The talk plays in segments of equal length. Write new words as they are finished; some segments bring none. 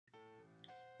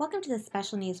Welcome to the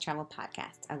Special Needs Travel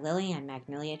Podcast, a Lily and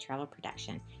Magnolia travel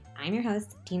production. I'm your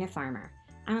host, Dina Farmer.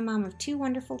 I'm a mom of two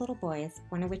wonderful little boys,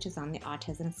 one of which is on the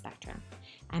autism spectrum.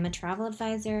 I'm a travel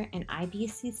advisor, an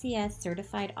IBCCS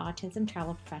certified autism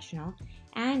travel professional,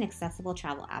 and an accessible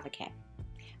travel advocate.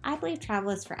 I believe travel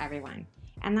is for everyone,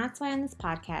 and that's why on this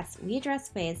podcast we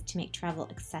address ways to make travel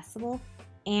accessible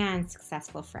and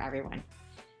successful for everyone.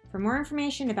 For more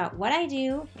information about what I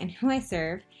do and who I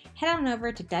serve, head on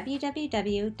over to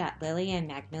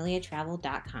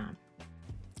www.lilyandmagnoliatravel.com.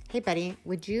 Hey buddy,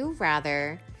 would you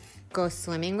rather go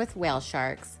swimming with whale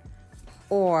sharks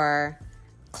or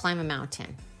climb a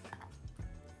mountain?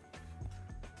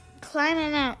 Climb a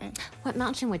mountain. What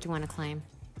mountain would you want to climb?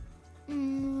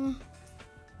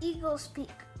 Eagle's Peak.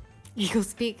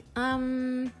 Eagle's Peak?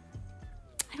 I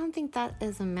don't think that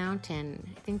is a mountain.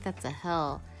 I think that's a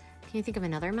hill. Can you think of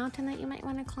another mountain that you might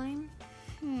want to climb?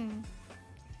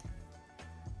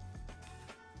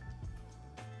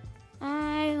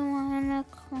 I want to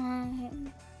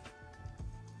climb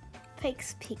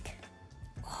Pikes Peak.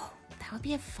 Oh, that would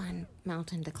be a fun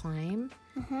mountain to climb.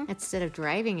 Instead of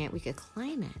driving it, we could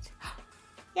climb it.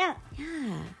 Yeah.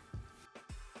 Yeah.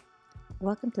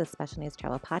 Welcome to the Special Needs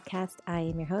Travel Podcast. I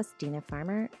am your host, Dina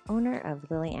Farmer, owner of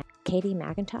Lily and Katie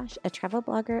McIntosh, a travel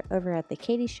blogger over at the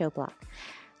Katie Show blog.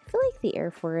 I feel like the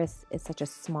Air Force is such a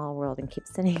small world and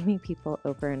keeps sending me people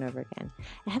over and over again.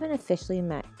 I haven't officially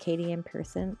met Katie in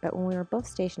person, but when we were both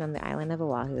stationed on the island of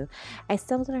Oahu, I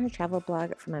stumbled on her travel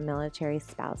blog from a military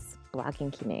spouse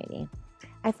blogging community.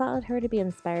 I followed her to be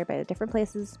inspired by the different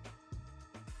places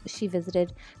she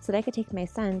visited so that I could take my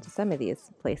son to some of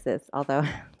these places, although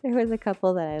there was a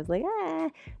couple that I was like,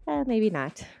 maybe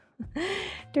not.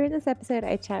 During this episode,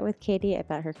 I chat with Katie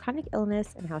about her chronic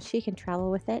illness and how she can travel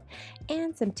with it,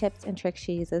 and some tips and tricks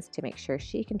she uses to make sure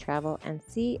she can travel and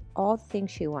see all the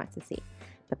things she wants to see.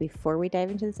 But before we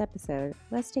dive into this episode,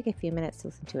 let's take a few minutes to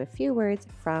listen to a few words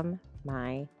from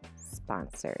my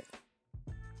sponsors.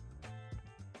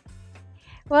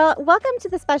 Well, welcome to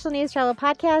the Special Needs Travel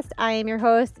Podcast. I am your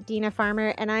host, Dina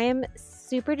Farmer, and I am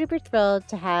super duper thrilled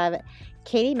to have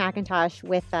Katie McIntosh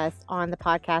with us on the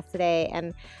podcast today.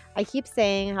 And I keep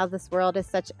saying how this world is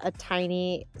such a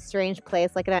tiny, strange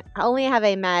place. Like, not only have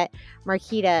I met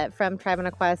Marquita from Tribe on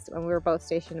a Quest when we were both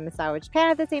stationed in Misawa, Japan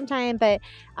at the same time, but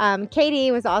Katie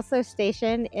was also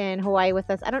stationed in Hawaii with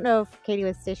us. I don't know if Katie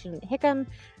was stationed in Hickam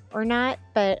or not,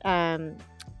 but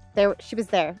she was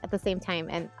there at the same time,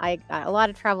 and I got a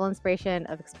lot of travel inspiration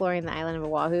of exploring the island of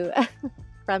Oahu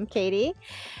from Katie.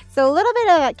 So a little bit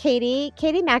about Katie.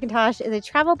 Katie McIntosh is a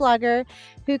travel blogger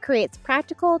who creates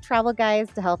practical travel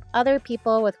guides to help other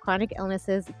people with chronic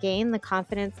illnesses gain the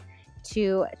confidence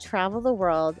to travel the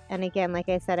world. And again, like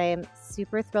I said, I am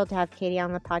super thrilled to have Katie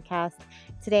on the podcast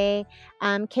today.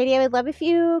 Katie, I would love if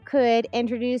you could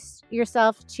introduce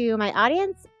yourself to my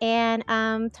audience and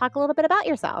talk a little bit about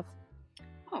yourself.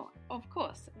 Oh, of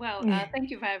course. Well,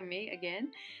 thank you for having me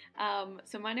again.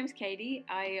 So my name's Katie.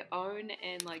 I own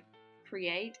and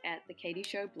create at the Katie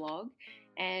Show blog,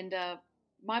 and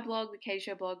my blog, the Katie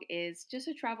Show blog, is just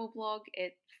a travel blog.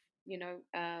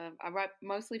 I write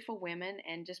mostly for women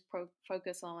and just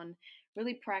focus on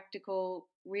really practical,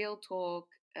 real talk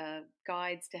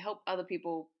guides to help other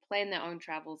people plan their own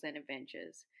travels and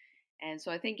adventures. And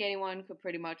so I think anyone could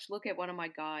pretty much look at one of my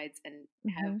guides and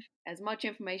have as much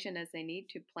information as they need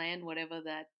to plan whatever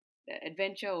that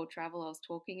adventure or travel I was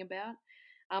talking about.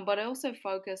 But I also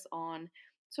focus on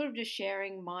sort of just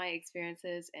sharing my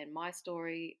experiences and my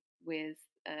story with,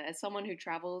 as someone who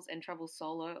travels and travels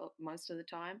solo most of the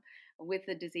time, with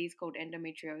a disease called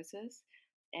endometriosis.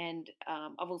 And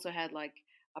I've also had a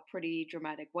pretty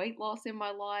dramatic weight loss in my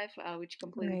life, which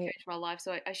completely changed my life.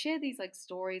 So I share these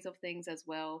stories of things as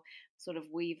well, sort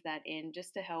of weave that in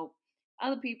just to help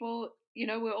other people.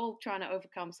 We're all trying to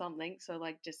overcome something. So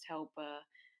just help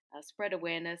spread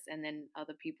awareness, and then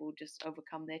other people just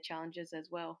overcome their challenges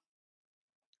as well.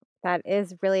 That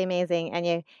is really amazing.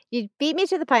 And you beat me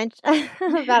to the punch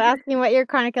about asking what your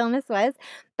chronic illness was.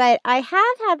 But I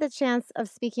have had the chance of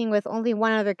speaking with only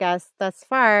one other guest thus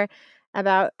far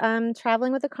about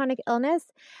traveling with a chronic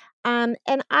illness. And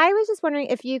I was just wondering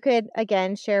if you could,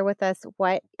 again, share with us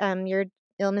what your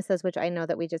illness is, which I know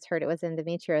that we just heard it was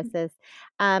endometriosis.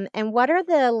 And what are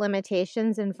the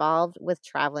limitations involved with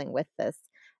traveling with this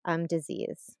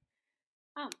disease?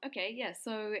 Okay, yeah.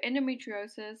 So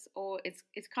endometriosis, or it's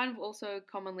kind of also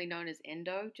commonly known as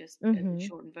endo, just a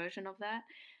shortened version of that.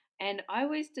 And I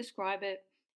always describe it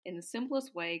in the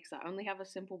simplest way because I only have a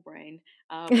simple brain.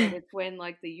 But it's when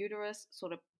the uterus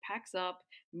sort of packs up,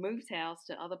 moves house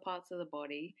to other parts of the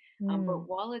body. But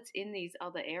while it's in these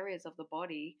other areas of the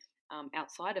body,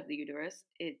 outside of the uterus,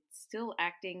 it's still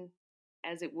acting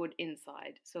as it would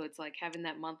inside. So it's like having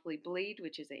that monthly bleed,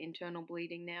 which is an internal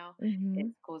bleeding now. Mm-hmm.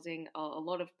 It's causing a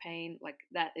lot of pain. Like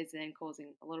that is then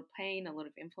causing a lot of pain, a lot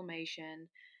of inflammation.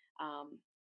 Um,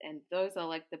 and those are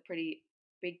like the pretty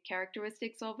big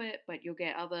characteristics of it. But you'll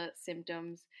get other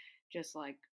symptoms, just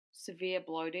like severe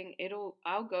bloating.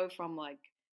 I'll go from like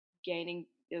gaining,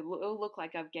 it'll look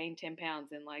like I've gained 10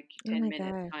 pounds in like Oh 10 my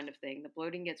minutes gosh. kind of thing. The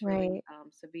bloating gets really Right.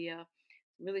 severe,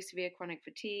 really severe chronic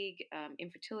fatigue.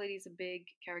 Infertility is a big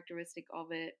characteristic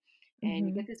of it. And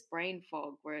you Mm-hmm. get this brain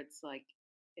fog where it's like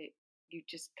it, you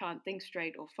just can't think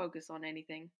straight or focus on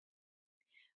anything.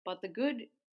 But the good,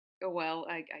 well,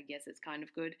 I guess it's kind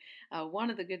of good. One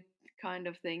of the good kind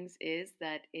of things is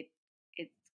that it's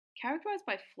characterized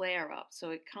by flare up,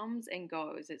 so it comes and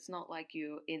goes. It's not like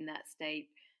you're in that state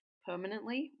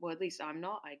permanently. Well, at least I'm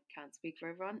not. I can't speak for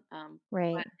everyone.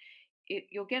 Right. But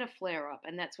you'll get a flare up,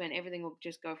 and that's when everything will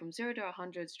just go from 0 to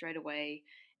 100 straight away.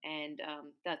 And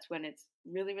that's when it's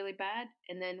really, really bad.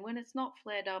 And then when it's not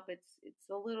flared up, it's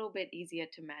a little bit easier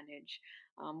to manage,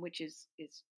 which is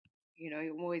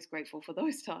I'm always grateful for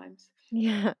those times.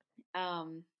 Yeah.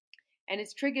 Um, and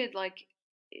it's triggered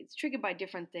by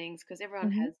different things because everyone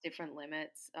Mm-hmm. has different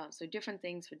limits. So different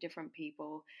things for different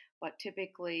people, but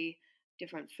typically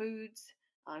different foods,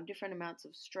 different amounts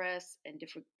of stress, and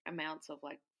different amounts of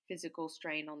like physical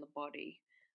strain on the body.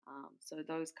 So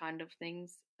those kind of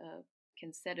things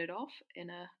can set it off in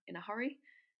a hurry.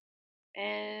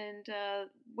 And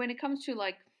when it comes to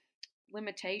like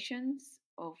limitations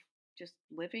of just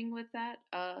living with that,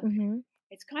 Mm-hmm.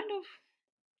 it's kind of,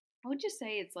 I would just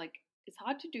say it's like it's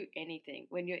hard to do anything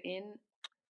when you're in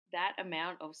that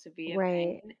amount of severe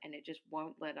Right. pain and it just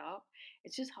won't let up.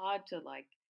 It's just hard to like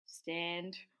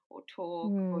stand or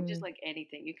talk or just Mm. like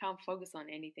anything. You can't focus on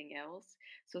anything else.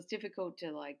 So it's difficult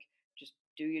to like just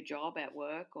do your job at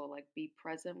work or like be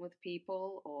present with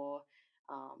people or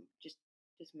just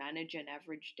manage an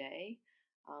average day.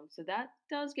 So that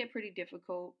does get pretty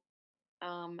difficult.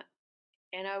 Um,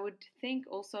 and I would think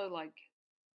also like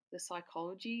the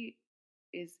psychology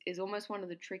is almost one of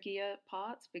the trickier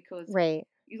parts because Right.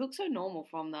 you look so normal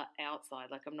from the outside.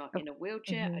 Like I'm not Oh, in a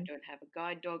wheelchair, I mm-hmm. don't have a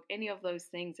guide dog, any of those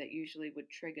things that usually would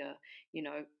trigger, you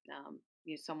know,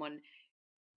 someone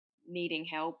needing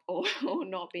help or or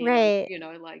not being Right.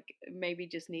 like maybe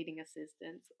just needing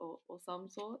assistance or some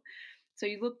sort. So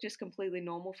you look just completely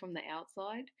normal from the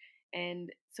outside.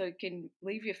 And so it can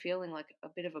leave you feeling like a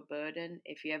bit of a burden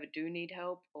if you ever do need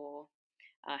help or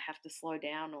have to slow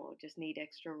down or just need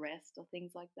extra rest or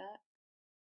things like that.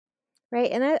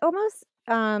 Right, and that almost,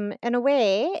 in a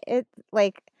way, it,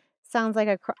 like, sounds like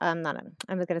not a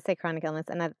I was gonna say chronic illness,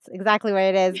 and that's exactly what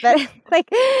it is, but, like,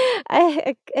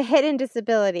 a hidden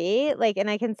disability, like, and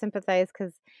I can sympathize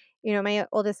because my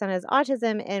oldest son has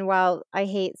autism, and while I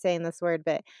hate saying this word,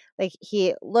 but, like,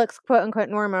 he looks, quote, unquote,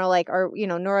 "normal," like, or,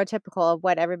 neurotypical of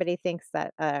what everybody thinks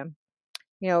that,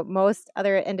 most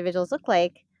other individuals look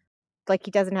like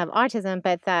he doesn't have autism,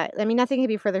 but that I mean, nothing could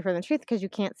be further from the truth because you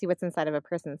can't see what's inside of a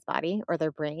person's body or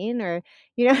their brain or,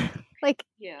 like,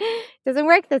 Yeah. doesn't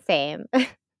work the same.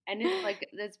 And it's like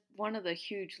that's one of the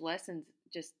huge lessons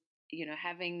just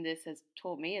having this has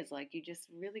taught me is like you just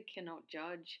really cannot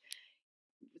judge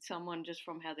someone just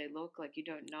from how they look. Like you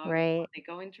don't know what Right.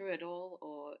 they're going through at all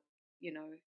or you know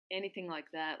anything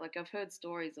like that. Like I've heard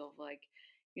stories of like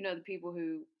the people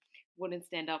who wouldn't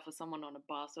stand up for someone on a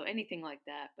bus or anything like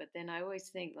that. But then I always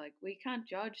think like we can't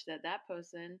judge that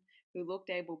person who looked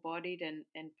able-bodied and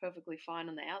perfectly fine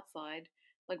on the outside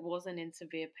like wasn't in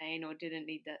severe pain or didn't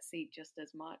need that seat just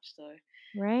as much. So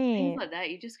things Right. like that,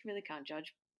 you just really can't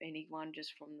judge anyone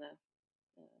just from the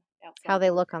How outside they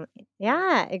look. look on Yeah.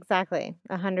 Yeah, exactly,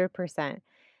 100%.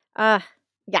 Uh,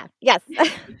 yeah, yes.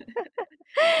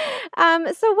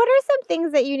 So what are some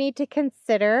things that you need to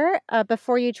consider,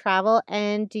 before you travel,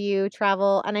 and do you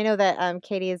travel and I know that,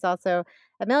 Katie is also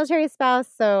a military spouse,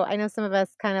 so I know some of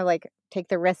us kind of, like, take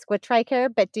the risk with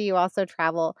TRICARE, but do you also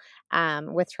travel,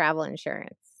 with travel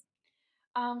insurance?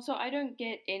 So I don't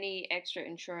get any extra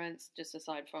insurance just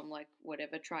aside from like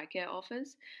whatever TRICARE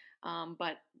offers.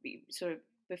 But sort of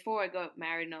before I got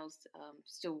married and I was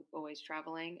still always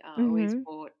traveling, I always Mhm.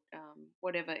 bought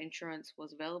whatever insurance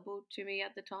was available to me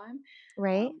at the time.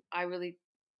 Right? I really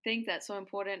think that's so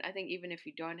important. I think even if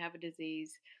you don't have a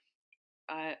disease,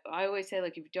 I always say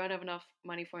like if you don't have enough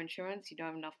money for insurance, you don't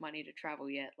have enough money to travel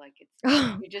yet. Like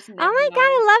Oh, you just oh never my god,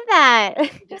 know. I love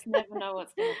that. You just never know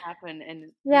what's going to happen,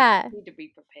 and you just Yeah, need to be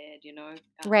prepared.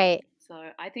 right.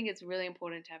 So I think it's really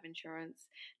important to have insurance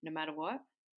no matter what.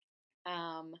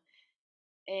 Um,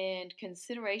 and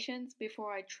considerations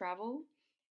before I travel.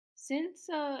 Since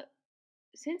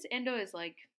since endo is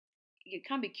like you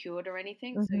can't be cured or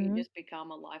anything, so you Mhm. just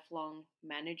become a lifelong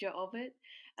manager of it.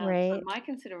 So Right. my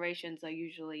considerations are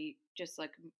usually just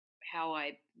like how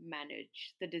I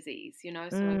manage the disease, you know.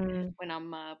 So Mm. when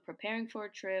I'm preparing for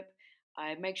a trip,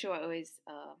 I make sure I always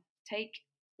take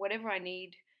whatever I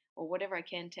need or whatever I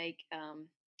can take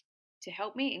to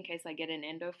help me in case I get an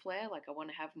endo flare. Like I want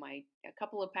to have my a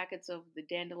couple of packets of the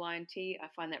dandelion tea. I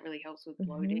find that really helps with Mhm.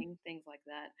 bloating, things like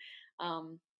that.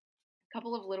 A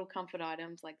couple of little comfort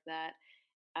items like that.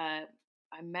 uh,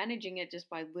 I'm managing it just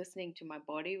by listening to my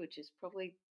body, which is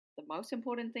probably the most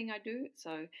important thing I do.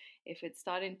 So if it's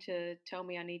starting to tell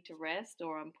me I need to rest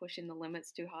or I'm pushing the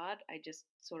limits too hard, I just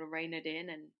sort of rein it in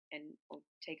and or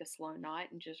take a slow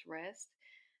night and just rest.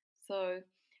 So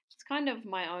it's kind of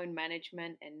my own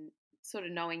management and sort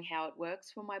of knowing how it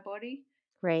works for my body.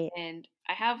 Right. And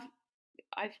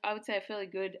I would say a fairly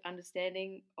good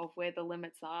understanding of where the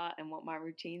limits are and what my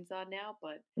routines are now,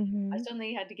 but I Mhm.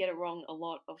 certainly had to get it wrong a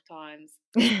lot of times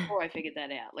before I figured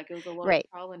that out. Like it was a lot of Right.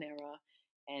 trial and error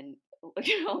and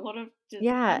a lot of just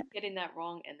Yeah. kind of getting that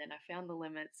wrong. And then I found the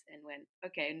limits and went,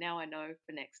 okay, now I know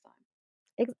for next time.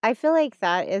 I feel like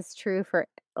that is true for,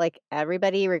 like,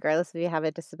 everybody, regardless if you have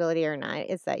a disability or not,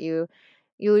 is that you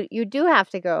do have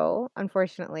to go,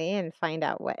 unfortunately, and find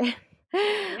out what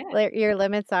Yeah. what your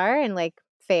limits are and, like,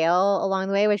 fail along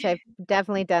the way, which I've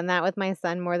definitely done that with my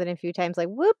son more than a few times, like,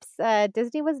 "Whoops,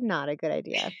 Disney was not a good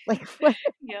idea." Like, what?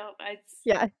 Yeah. It's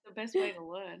Yeah. the best way to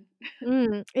learn.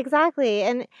 Exactly,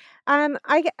 and,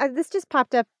 this just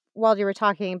popped up while you were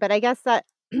talking, but I guess that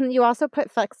you also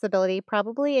put flexibility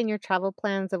probably in your travel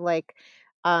plans of, like,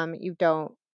 you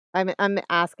don't I'm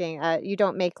asking, you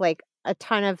don't make, like, a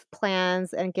ton of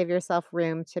plans and give yourself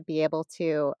room to be able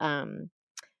to, I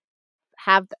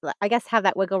guess, have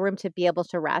that wiggle room to be able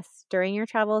to rest during your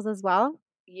travels as well?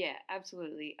 Yeah,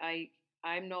 absolutely.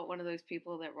 I'm not one of those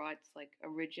people that writes like a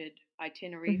rigid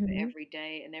itinerary for Mhm. every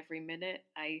day and every minute.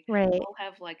 Right. I'll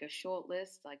have like a short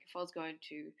list. Like if I was going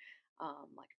to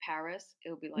like Paris, it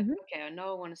would be like, Mhm. okay, I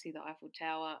know I want to see the Eiffel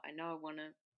Tower. I know I want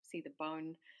to see the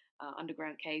Bone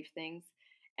underground cave things,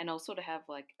 and I'll sort of have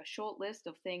like a short list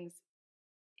of things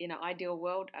in an ideal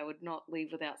world, I would not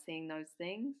leave without seeing those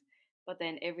things. But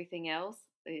then everything else,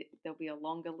 there'll be a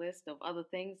longer list of other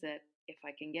things that if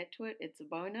I can get to it, it's a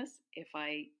bonus. If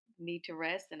I need to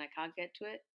rest and I can't get to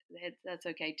it, that's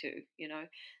okay too, you know.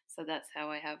 So that's how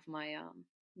I have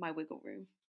my wiggle room.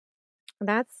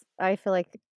 That's, I feel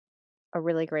like, a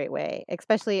really great way,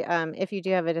 especially, if you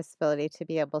do have a disability, to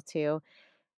be able to,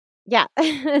 yeah,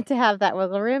 to have that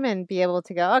wiggle room and be able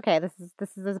to go, "Okay, this is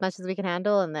as much as we can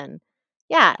handle," and then,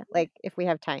 yeah, Yeah, like, if we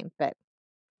have time, but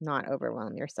not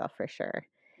overwhelm yourself for sure.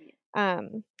 yeah.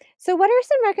 Um, so what are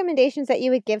some recommendations that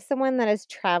you would give someone that is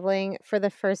traveling for the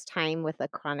first time with a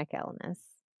chronic illness?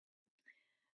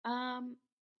 Um,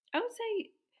 I would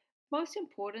say most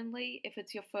importantly, if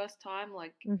it's your first time,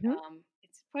 like Mhm.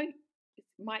 it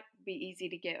might be easy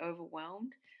to get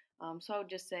overwhelmed. So I would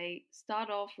just say start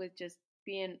off with just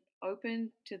being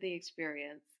open to the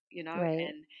experience, you know, Right.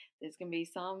 and there's gonna be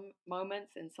some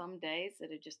moments and some days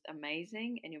that are just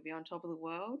amazing and you'll be on top of the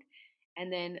world.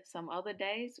 And then some other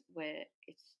days where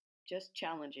it's just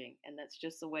challenging and that's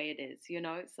just the way it is, you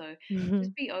know. So Mhm.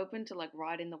 just be open to like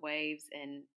riding the waves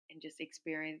and just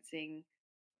experiencing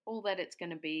all that it's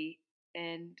going to be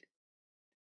and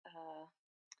uh,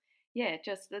 yeah,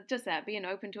 just that being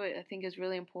open to it I think is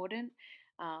really important.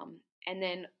 And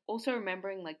then also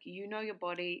remembering like you know your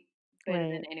body better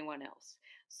than Right. anyone else,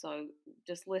 so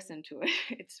just listen to it.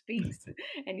 It speaks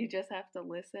and you just have to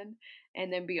listen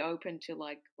and then be open to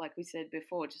like we said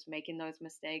before, just making those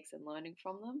mistakes and learning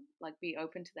from them, like be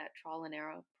open to that trial and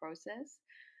error process.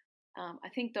 I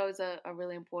think those are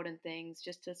really important things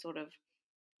just to sort of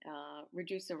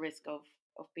reduce the risk of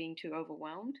being too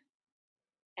overwhelmed.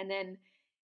 And then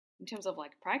in terms of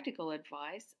like practical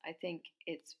advice, I think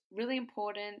it's really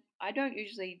important. I don't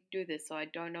usually do this, so I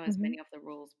don't know as Mhm. many of the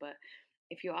rules, but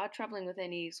if you are traveling with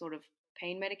any sort of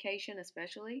pain medication,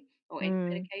 especially, or any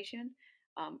Mm. medication,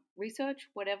 research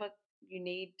whatever you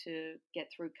need to get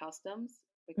through customs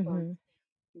because Mhm.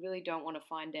 you really don't want to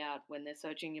find out when they're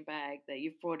searching your bag that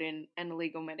you've brought in an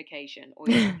illegal medication or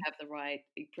you don't have the right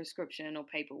prescription or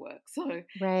paperwork. So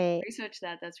Right. research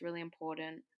that. That's really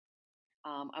important.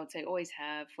 I would say always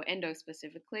have, for endo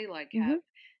specifically, like have Mhm.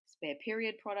 spare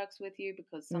period products with you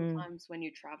because Mm. sometimes when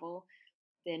you travel,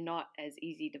 they're not as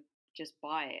easy to just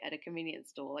buy at a convenience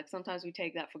store. Like sometimes we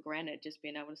take that for granted, just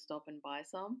being able to stop and buy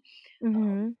some.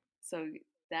 Mhm. So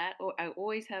that, or I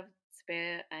always have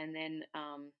spare, and then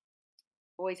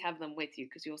always have them with you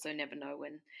because you also never know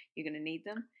when you're going to need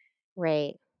them.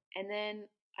 Right. And then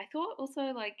I thought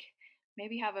also like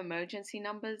maybe have emergency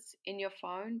numbers in your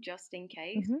phone just in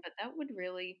case. Hmm. But that would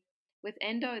really, with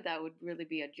endo, that would really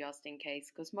be a just in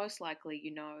case because most likely,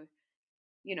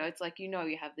 it's like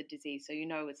you have the disease, so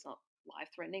it's not life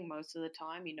threatening most of the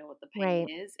time. You know what the pain Right.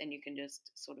 is, and you can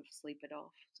just sort of sleep it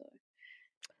off. So,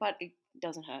 but it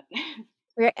doesn't hurt.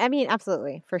 Right, I mean,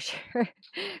 absolutely, for sure,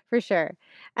 for sure.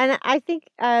 And I think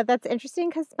that's interesting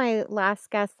because my last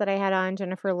guest that I had on,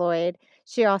 Jennifer Lloyd,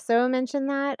 she also mentioned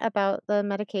that about the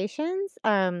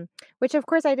medications, which of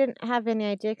course I didn't have any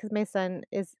idea because my son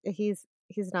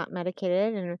he's not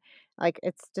medicated and like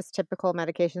it's just typical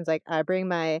medications like I bring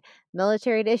my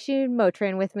military issued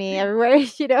Motrin with me everywhere,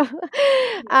 you know.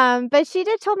 But she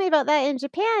did tell me about that in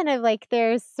Japan of like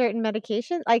there's certain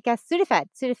medications, like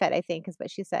Sudafed I think is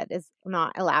what she said is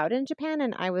not allowed in Japan,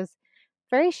 and I was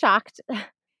very shocked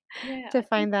Yeah, to I think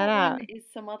find that that one out. is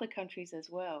some other countries as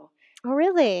well. Oh,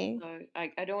 really? So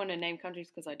I don't want to name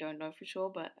countries because I don't know for sure,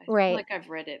 but I feel Right. like I've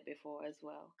read it before as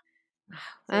well.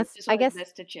 So it's That's just I always guess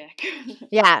best to check.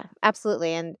 yeah,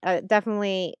 absolutely, and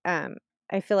definitely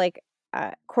I feel like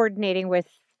coordinating with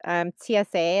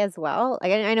TSA as well.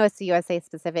 Like I know it's the USA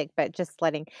specific, but just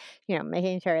letting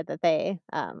making sure that they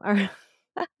are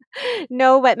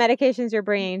know what medications you're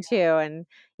bringing too, and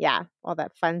yeah, all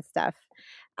that fun stuff.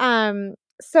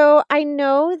 So I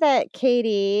know that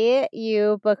Katie,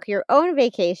 you book your own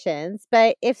vacations,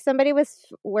 but if somebody was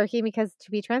working, because to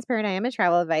be transparent, I am a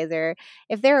travel advisor.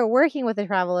 If they were working with a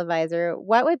travel advisor,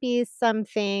 what would be some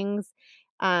things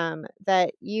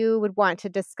that you would want to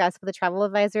discuss with a travel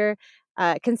advisor,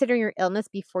 considering your illness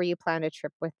before you plan a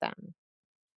trip with them?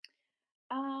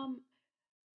 um,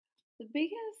 the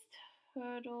biggest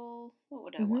hurdle, what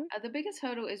would I want? Hmm. The biggest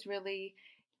hurdle is really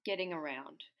getting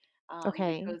around,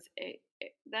 Okay. because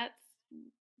that's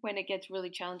when it gets really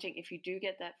challenging. If you do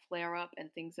get that flare up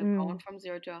and things have gone Mm. from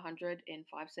 0 to 100 in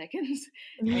 5 seconds,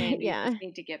 and you Yeah. just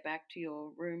need to get back to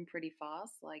your room pretty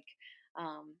fast, like.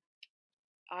 Um,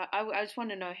 I just want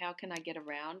to know how can I get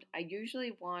around. I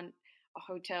usually want a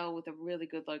hotel with a really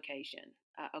good location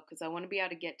because I want to be able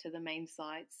to get to the main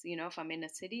sites. If I'm in a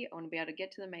city, I want to be able to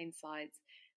get to the main sites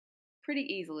pretty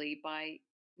easily. By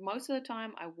most of the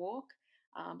time, I walk,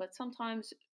 but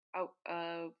sometimes I,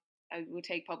 uh, I will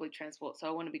take public transport. So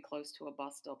I want to be close to a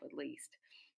bus stop at least,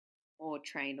 or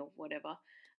train or whatever.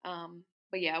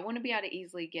 But yeah, I want to be able to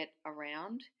easily get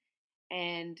around,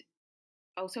 and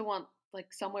I also want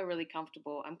like somewhere really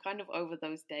comfortable. I'm kind of over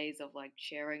those days of like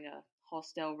sharing a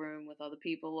hostel room with other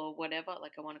people or whatever.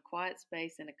 Like I want a quiet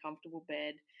space and a comfortable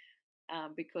bed,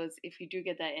 because if you do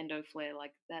get that endo flare,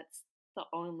 like that's the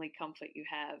only comfort you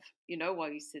have, while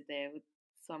you sit there with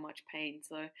so much pain.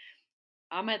 So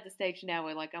I'm at the stage now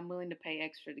where like I'm willing to pay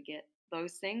extra to get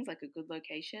those things, like a good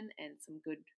location and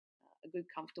a good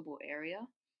comfortable area.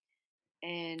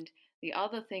 And the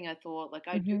other thing I thought, like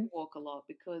I do Hmm. walk a lot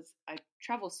because I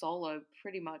travel solo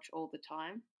pretty much all the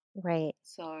time. Right.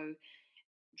 So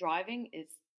driving is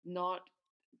not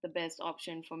the best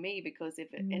option for me because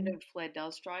if an Mm. endo flare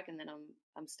does strike and then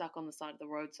I'm stuck on the side of the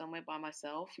road somewhere by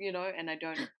myself, and I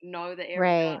don't know the area,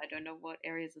 Right. I don't know what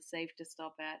areas are safe to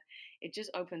stop at. It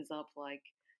just opens up like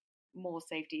more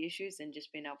safety issues than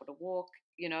just being able to walk,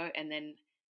 and then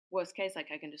worst case, like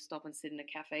I can just stop and sit in a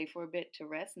cafe for a bit to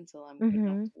rest until I'm good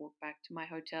enough Hmm. to walk back to my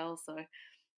hotel. So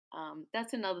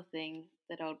that's another thing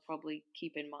that I would probably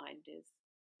keep in mind is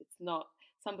it's not,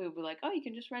 some people be like, oh, you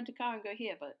can just rent a car and go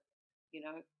here, but you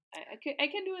know, I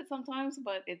can do it sometimes,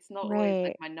 but it's not always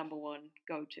like Right. my number one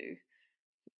go to.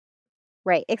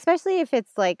 Right. Especially if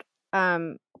it's like,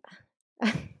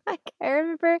 like I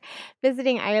remember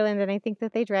visiting Ireland, and I think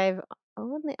that they drive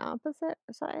on the opposite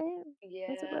side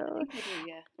of the Yeah, I road. think they do.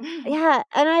 Yeah. Yeah,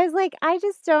 and I was like, I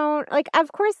just don't like.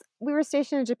 Of course, we were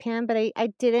stationed in Japan, but I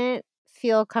didn't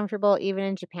feel comfortable even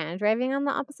in Japan driving on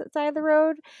the opposite side of the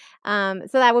road.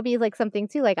 So that would be like something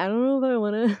too. Like I don't know if I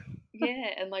want to. Yeah,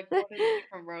 and like what are the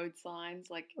different road signs?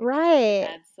 Like it Right.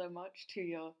 adds so much to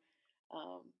your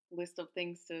list of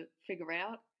things to figure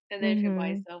out. And then if you're by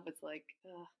Mhm. yourself, it's like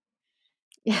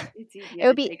Yeah. it's easier It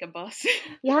would to be. take a bus.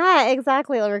 Yeah,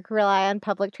 exactly. Like rely on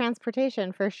public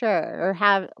transportation for sure, or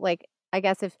have like I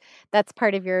guess if that's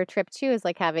part of your trip too, is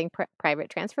like having private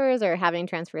transfers or having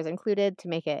transfers included to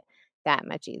make it that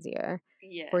much easier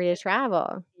Yeah, for you to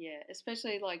travel. yeah.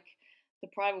 Especially like the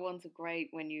private ones are great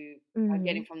when you are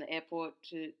getting Mhm. from the airport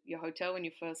to your hotel when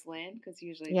you first land, because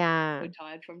usually you're Yeah. so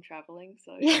tired from traveling,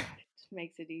 so it Yeah. just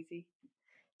makes it easy.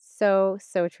 So,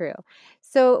 so true.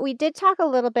 So we did talk a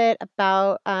little bit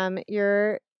about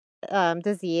your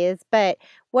disease, but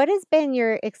what has been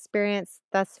your experience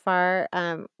thus far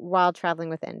while traveling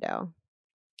with endo?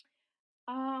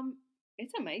 Um,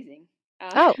 it's amazing.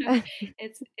 Oh.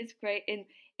 It's great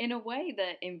in a way.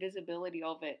 The invisibility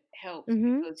of it helps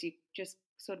Mm-hmm. because you just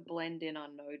sort of blend in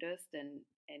unnoticed and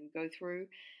go through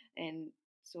and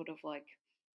sort of like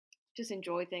just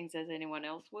enjoy things as anyone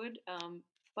else would.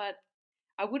 But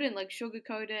I wouldn't like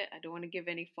sugarcoat it. I don't want to give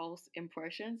any false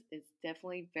impressions. It's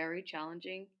definitely very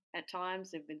challenging at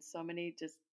times. There've been so many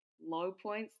just low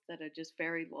points that are just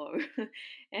very low,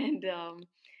 and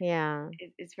Yeah.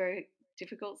 it's very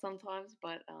difficult sometimes.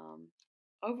 But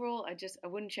overall, I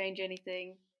wouldn't change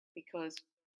anything because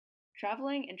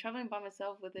traveling by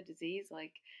myself with a disease,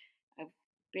 like I've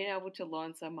been able to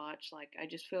learn so much. Like I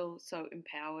just feel so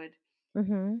empowered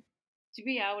Mm-hmm. to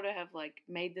be able to have like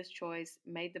made this choice,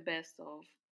 made the best of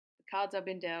the cards I've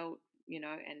been dealt,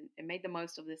 and made the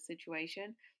most of this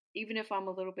situation. Even if I'm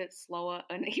a little bit slower,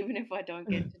 and even if I don't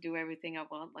get to do everything I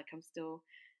want, like I'm still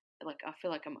like I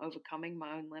feel like I'm overcoming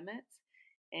my own limits,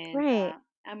 and Right.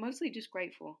 I'm mostly just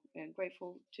grateful and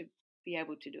grateful to be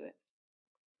able to do it.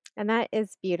 And that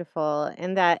is beautiful.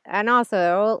 And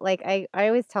also, like I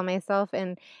always tell myself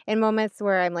in moments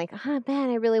where I'm like, oh man,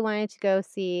 I really wanted to go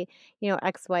see,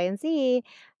 X, Y, and Z.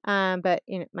 But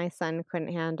my son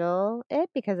couldn't handle it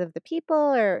because of the people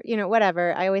or,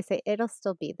 whatever. I always say it'll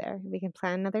still be there. We can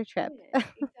plan another trip. Yeah,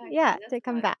 exactly. Yeah, That's to a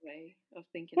come nice back. way of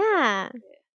thinking about Yeah.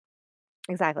 it.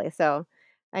 Exactly. So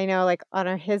I know like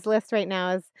on his list right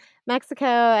now is Mexico.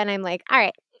 And I'm like, all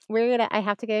right, I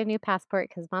have to get a new passport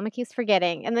because mama keeps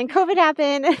forgetting. And then COVID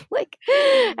happened. And like,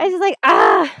 I was just like,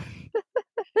 ah.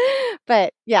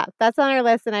 But yeah, that's on our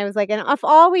list. And I was like, and if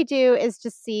all we do is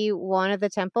just see one of the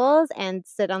temples and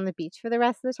sit on the beach for the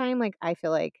rest of the time, like, I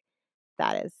feel like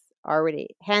that is already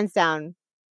hands down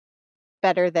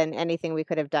better than anything we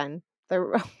could have done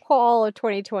the whole of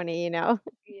 2020,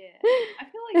 Yeah, I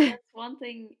feel like that's one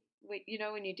thing. When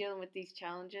you're dealing with these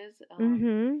challenges,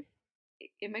 Mm-hmm.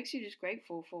 it makes you just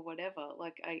grateful for whatever.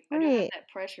 Like I don't have Right. that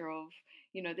pressure of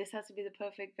this has to be the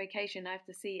perfect vacation. I have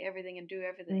to see everything and do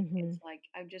everything. Mm-hmm. It's like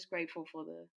I'm just grateful for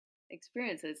the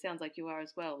experience. It sounds like you are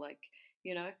as well. Like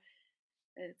you know,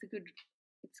 it's a good,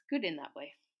 it's good in that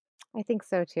way. I think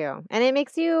so too. And it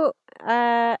makes you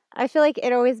I feel like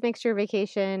it always makes your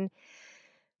vacation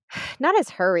not as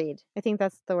hurried. I think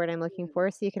that's the word I'm looking Mm, for.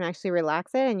 So you can actually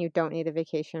relax it and you don't need a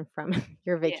vacation from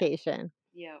your yeah, vacation,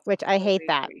 yeah, which I I hate totally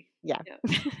that. agree. Yeah.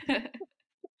 Yeah.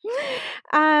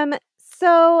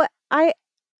 So I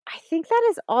think that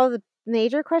is all the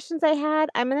major questions I had.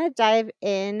 I'm going to dive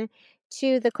in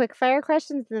to the quick fire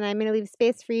questions, and then I'm going to leave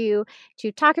space for you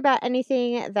to talk about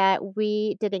anything that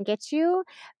we didn't get to,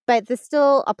 but this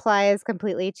still applies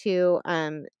completely to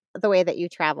the way that you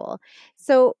travel.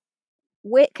 So,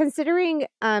 considering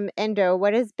Endo,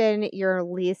 what has been your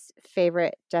least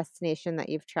favorite destination that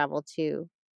you've traveled to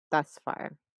thus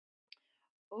far?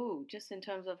 Oh, just in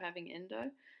terms of having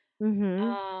endo.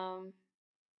 Mm-hmm. Um,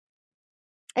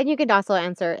 And you can also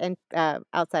answer and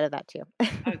outside of that too.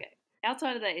 okay.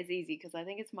 Outside of that is easy because I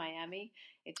think it's Miami.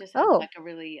 It just has Oh. like a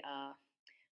really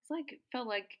it's like felt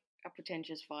like a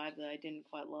pretentious vibe that I didn't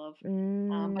quite love.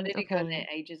 But I did go Okay. there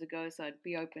ages ago, so I'd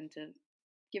be open to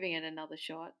giving it another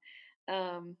shot.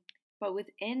 Um, but with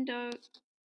Endo,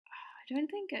 I don't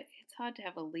think it's hard to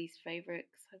have a least favorite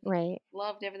because I've Right.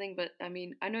 loved everything. But I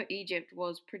mean, I know Egypt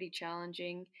was pretty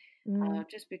challenging, Mm,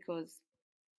 just because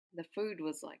the food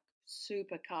was like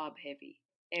super carb heavy,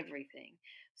 everything.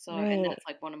 So, and right. that's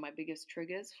like one of my biggest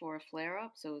triggers for a flare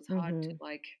up. So it was hard to Mhm.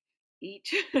 like eat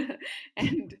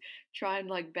and try and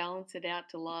like balance it out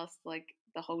to last like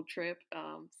the whole trip.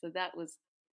 So that was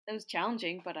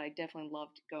challenging, but I definitely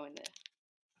loved going there.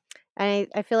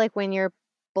 I feel like when you're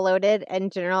bloated in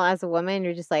general as a woman,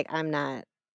 you're just like,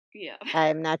 Yeah,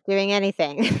 I'm not doing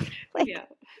anything." Like, yeah.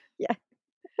 yeah.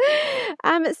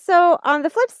 So on the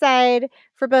flip side,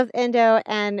 for both Indo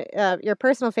and, your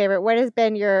personal favorite, what has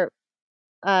been your,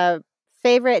 uh,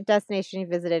 favorite destination you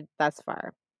visited thus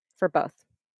far? For both.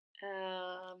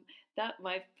 Um, that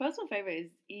my personal favorite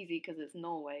is easy because it's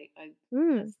Norway. I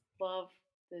Mm. just love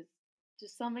there's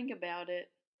just something about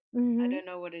it. I Mhm. don't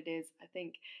know what it is. I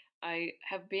think I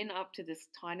have been up to this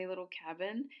tiny little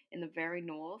cabin in the very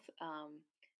north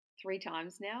 3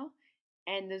 times now,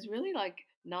 and there's really like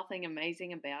nothing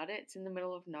amazing about it. It's in the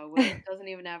middle of nowhere. It doesn't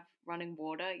even have running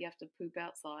water. You have to poop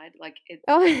outside. Like it's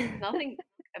Oh. nothing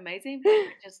amazing, but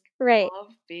I just Right.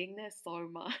 love being there so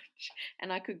much,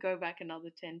 and I could go back another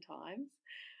 10 times.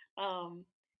 Um,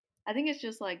 I think it's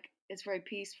just like it's very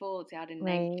peaceful. It's out in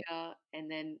Right. nature,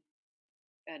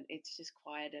 and it's just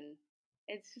quiet and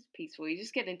it's just peaceful. You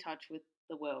just get in touch with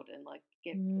the world and like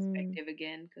get Mm. perspective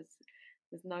again because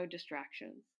there's no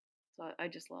distractions. So I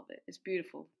just love it. It's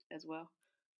beautiful as well.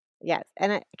 Yes.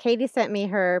 And Katie sent me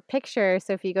her picture.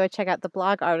 So if you go check out the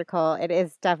blog article, it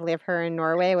is definitely of her in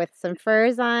Norway with some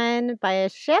furs on by a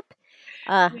ship.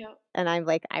 Uh, Yeah, and I'm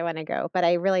like, I want to go, but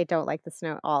I really don't like the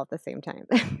snow all at the same time.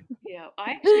 yeah.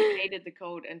 I actually hated the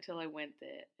cold until I went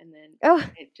there, and then Oh,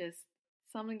 it just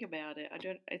something about it. I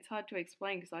don't. It's hard to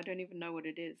explain because I don't even know what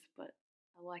it is, but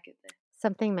I like it there.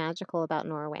 something magical about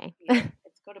Norway. Yeah,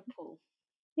 it's got a pull.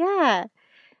 Yeah.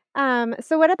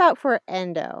 So what about for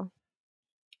endo?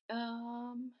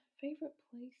 Favorite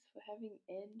place for having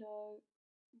endo?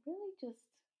 Really, just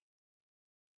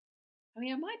I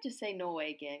mean, I might just say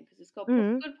Norway again because it's got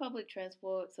Mm, good public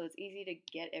transport, so it's easy to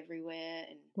get everywhere,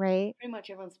 and right. pretty much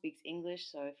everyone speaks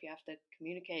English. So if you have to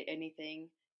communicate anything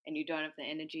and you don't have the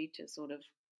energy to sort of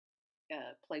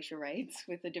play charades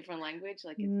with a different language,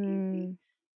 like it's easy, Mm,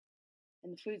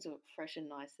 and the foods are fresh and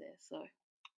nice there. So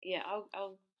yeah,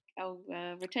 I'll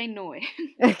retain Norway.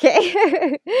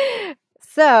 okay.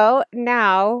 So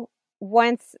now,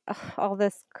 once all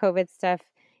this COVID stuff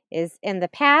is in the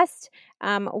past,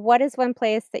 what is one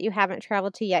place that you haven't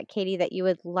traveled to yet, Katie, that you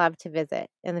would love to visit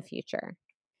in the future?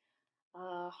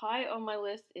 High on my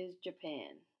list is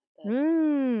Japan. That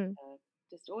Mm,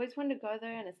 just always wanted to go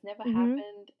there, and it's never mm-hmm.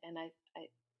 happened. And I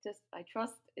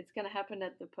trust it's gonna happen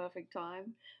at the perfect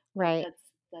time. But Right.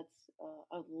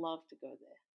 I'd love to go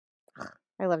there.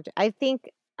 I loved it. I think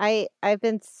I've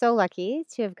been so lucky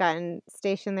to have gotten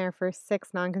stationed there for 6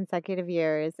 non-consecutive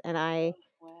years, and Oh,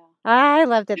 wow. I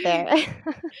loved it there.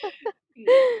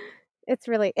 Yeah. It's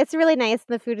really nice.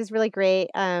 The food is really great.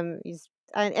 And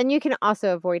you can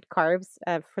also avoid carbs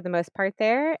for the most part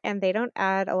there, and they don't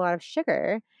add a lot of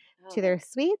sugar Oh, to their that's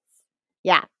sweets.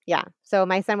 Yeah, yeah. So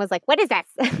my son was like, "What is this?"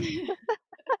 good.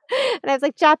 And I was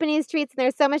like, "Japanese treats, and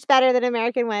they're so much better than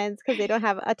American ones because they don't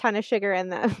have a ton of sugar in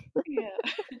them." Yeah.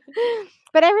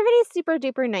 But everybody's super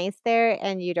duper nice there,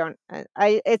 and you don't.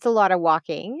 It's a lot of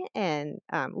walking and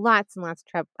lots and lots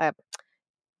of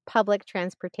public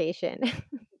transportation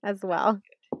as That's well.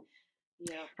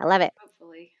 good. Yeah. I love it.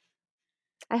 Hopefully.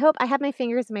 I hope I have my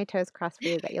fingers and my toes crossed for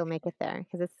you that you'll make it there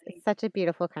because it's Thank such a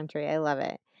beautiful country. I love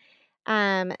it.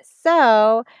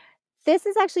 So this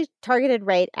is actually targeted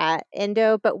right at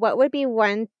endo, but what would be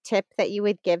one tip that you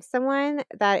would give someone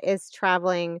that is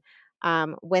traveling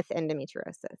with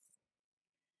endometriosis?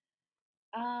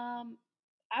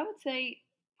 I would say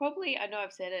probably, I know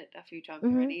I've said it a few times Hmm.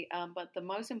 already, but the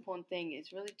most important thing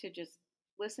is really to just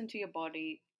listen to your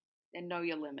body and know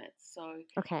your limits. So,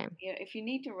 Okay. yeah, if you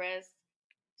need to rest,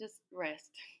 just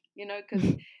rest,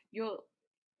 because you're,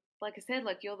 like I said,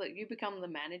 like you become the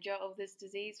manager of this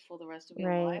disease for the rest of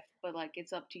your Right. life, but like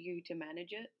it's up to you to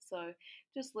manage it. So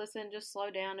just listen, just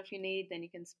slow down if you need, then you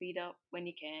can speed up when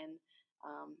you can.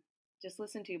 Um, just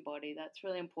listen to your body. That's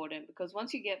really important because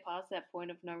once you get past that point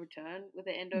of no return with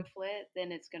the endo flare,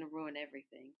 then it's going to ruin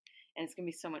everything, and it's going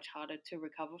to be so much harder to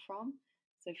recover from.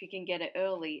 So if you can get it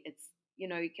early, it's you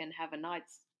can have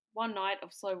one night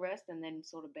of slow rest and then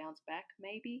sort of bounce back.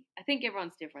 Maybe I think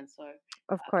everyone's different, so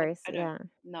Of I, course. I don't Yeah.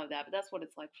 know that, but that's what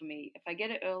it's like for me. If I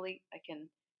get it early, I can.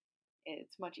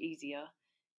 It's much easier.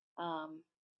 Um,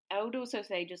 I would also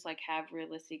say just like have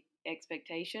realistic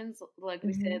expectations, like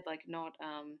we Hmm. said, like not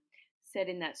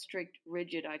setting that strict,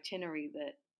 rigid itinerary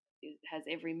that has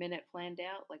every minute planned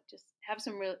out. Like just have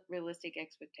some realistic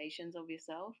expectations of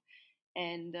yourself,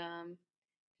 and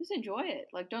just enjoy it.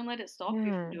 Like don't let it stop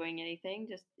you from Yeah. doing anything.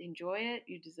 Just enjoy it.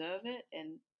 You deserve it,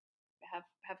 and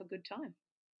have a good time.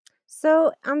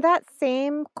 So, on that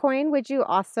same coin, would you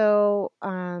also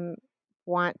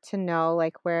want to know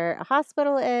like where a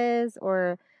hospital is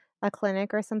or a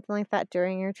clinic or something like that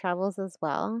during your travels as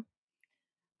well?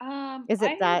 Is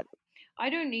it I that? I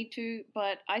don't need to,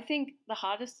 but I think the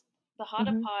harder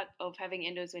Hmm. part of having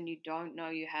endo is when you don't know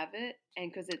you have it,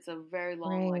 and because it's a very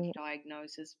long like Right.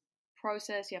 diagnosis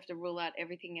process, you have to rule out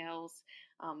everything else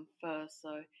first.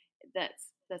 So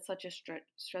that's such a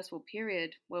stressful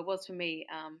period. Well, it was for me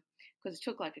because it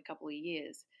took like a couple of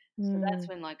years. So that's Mm,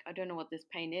 when like I don't know what this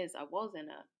pain is. I was in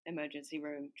a emergency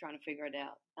room trying to figure it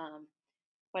out.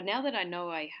 But now that I know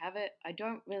I have it,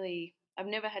 I've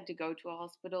never had to go to a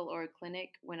hospital or a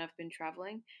clinic when I've been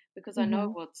traveling because I know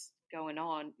mhm. what's going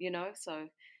on. So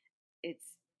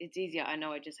it's easier. I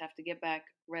know I just have to get back,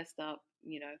 rest up,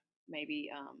 maybe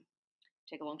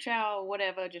take a long shower or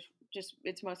whatever. Just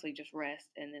it's mostly just rest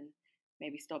and then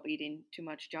maybe stop eating too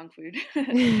much junk food.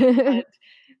 But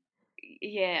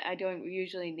yeah, I don't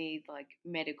usually need like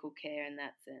medical care in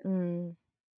that sense. Mm.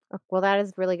 Well, that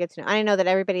is really good to know. I know that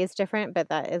everybody is different, but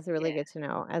that is really Yeah. good to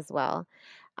know as well.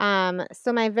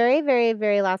 So my very, very,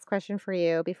 very last question for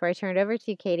you before I turn it over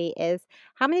to you, Katie, is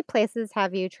how many places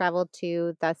have you traveled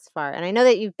to thus far? And I know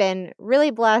that you've been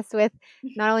really blessed with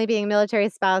not only being a military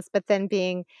spouse, but then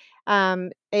being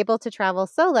able to travel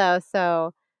solo.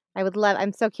 So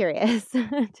I'm so curious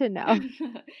to know.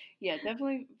 Yeah,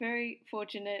 definitely very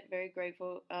fortunate, very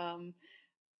grateful.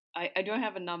 I don't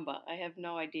have a number. I have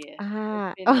no idea.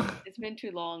 Ah, oh, It's been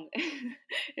too long. It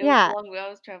was yeah. long. I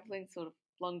was traveling sort of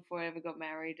long before I ever got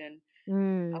married, and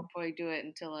I'll Mm. probably do it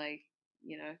until I,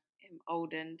 am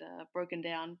old and broken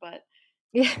down. But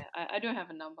Yeah. yeah, I don't have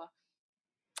a number.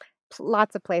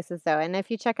 Lots of places though, and if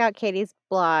you check out Katie's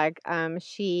blog,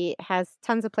 she has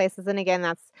tons of places, and again,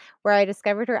 that's where I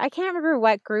discovered her. I can't remember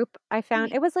what group I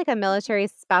found. It was like a military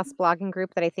spouse blogging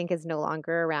group that I think is no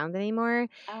longer around anymore.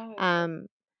 Oh, okay. Um,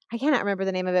 I cannot remember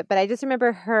the name of it, but I just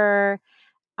remember her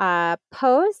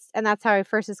post, and that's how I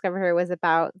first discovered her, was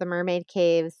about the mermaid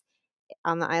caves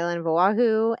on the island of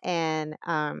Oahu. And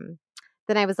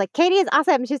then I was like, Katie is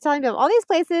awesome. She's telling me of all these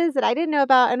places that I didn't know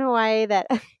about in Hawaii that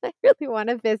I really want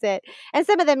to visit. And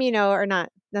some of them, are not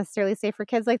necessarily safe for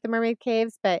kids, like the mermaid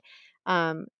caves, but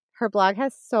her blog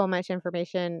has so much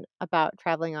information about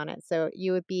traveling on it. So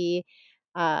you would be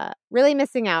really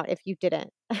missing out if you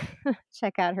didn't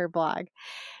check out her blog.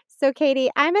 So, Katie,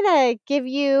 I'm going to give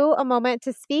you a moment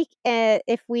to speak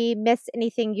if we missed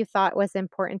anything you thought was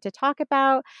important to talk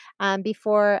about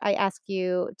before I ask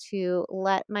you to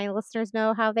let my listeners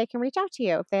know how they can reach out to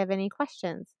you if they have any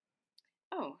questions.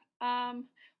 Oh,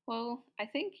 well, I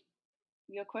think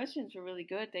your questions were really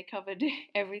good. They covered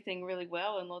everything really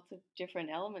well and lots of different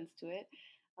elements to it.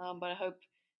 But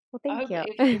Well, I thank hope you.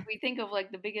 if we think of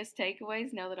like the biggest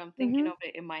takeaways now that I'm thinking Hmm. of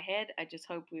it in my head, I just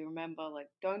hope we remember like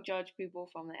don't judge people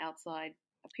from the outside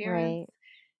appearance. Right.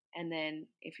 And then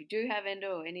if you do have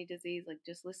endo or any disease, like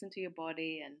just listen to your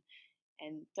body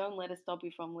and don't let it stop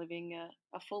you from living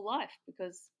a full life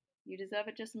because you deserve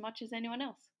it just as much as anyone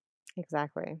else.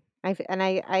 Exactly. I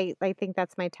think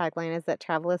that's my tagline, is that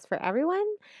travel is for everyone.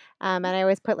 And I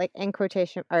always put like in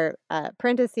quotation or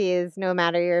parentheses, no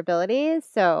matter your abilities.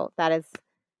 So that is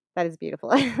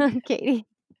beautiful, Katie.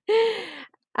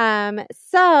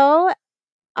 So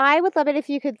I would love it if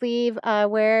you could leave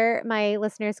where my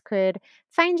listeners could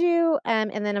find you.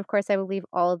 And then, of course, I will leave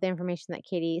all of the information that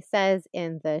Katie says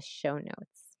in the show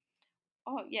notes.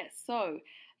 Oh, yes. So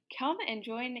come and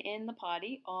join in the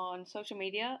party on social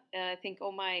media. I think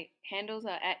all my handles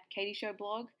are at Katie Show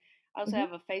Blog. I also Hmm.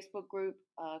 have a Facebook group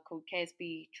called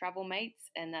KSB Travel Mates,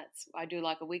 and I do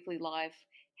like a weekly live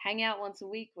hangout once a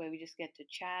week where we just get to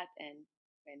chat and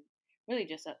really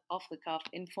just a off the cuff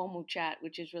informal chat,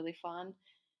 which is really fun.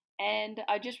 And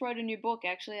I just wrote a new book.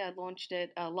 Actually, I launched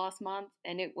it last month,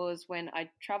 and it was when I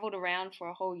traveled around for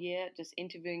a whole year, just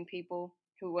interviewing people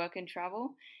who work in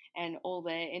travel, and all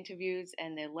their interviews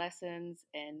and their lessons,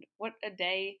 and what a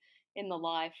day in the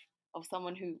life of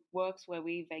someone who works where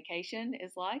we vacation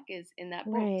is in that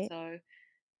book. Right. So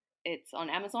it's on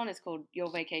Amazon. It's called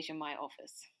Your Vacation, My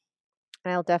Office.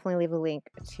 And I'll definitely leave a link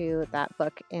to that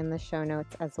book in the show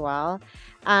notes as well.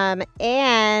 And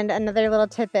another little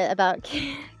tidbit about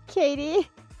Katie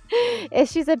is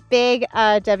she's a big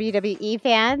WWE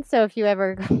fan. So if you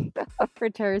ever go over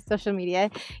to her social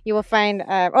media, you will find,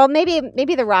 well, maybe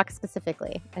The Rock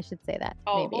specifically. I should say that.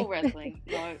 Oh, Maybe. all wrestling.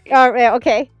 No, Oh, yeah,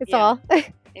 okay. It's yeah. all.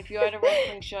 If you're at a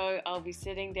wrestling show, I'll be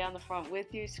sitting down the front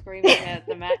with you, screaming at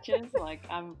the matches. Like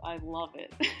I love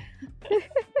it.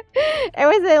 It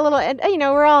was a little, and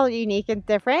we're all unique and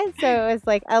different. So it was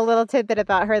like a little tidbit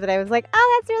about her that I was like,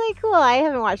 oh, that's really cool. I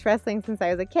haven't watched wrestling since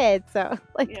I was a kid. So,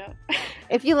 like, Yeah.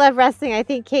 if you love wrestling, I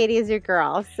think Katie is your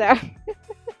girl. So,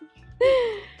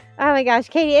 oh my gosh,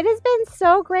 Katie, it has been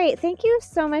so great. Thank you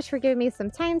so much for giving me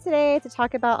some time today to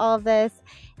talk about all of this.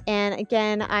 And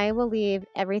again, I will leave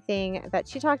everything that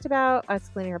she talked about,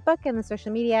 explaining her book and the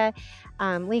social media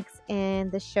links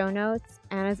in the show notes.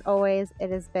 And as always,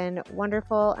 it has been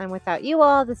wonderful. And without you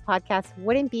all, this podcast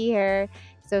wouldn't be here.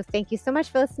 So thank you so much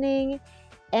for listening.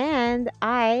 And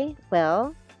I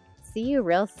will see you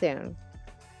real soon.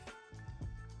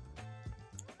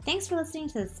 Thanks for listening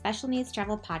to the Special Needs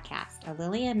Travel Podcast, a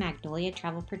Lily and Magnolia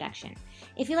travel production.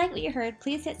 If you like what you heard,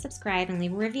 please hit subscribe and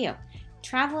leave a review.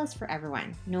 Travel is for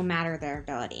everyone, no matter their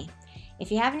ability.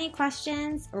 If you have any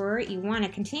questions or you want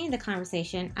to continue the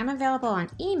conversation, I'm available on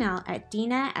email at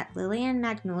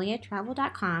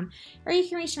dina@lilyandmagnoliatravel.com, or you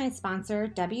can reach my sponsor,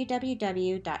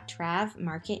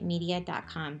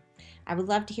 www.travmarketmedia.com. I would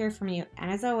love to hear from you,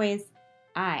 and as always,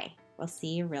 I will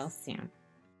see you real soon.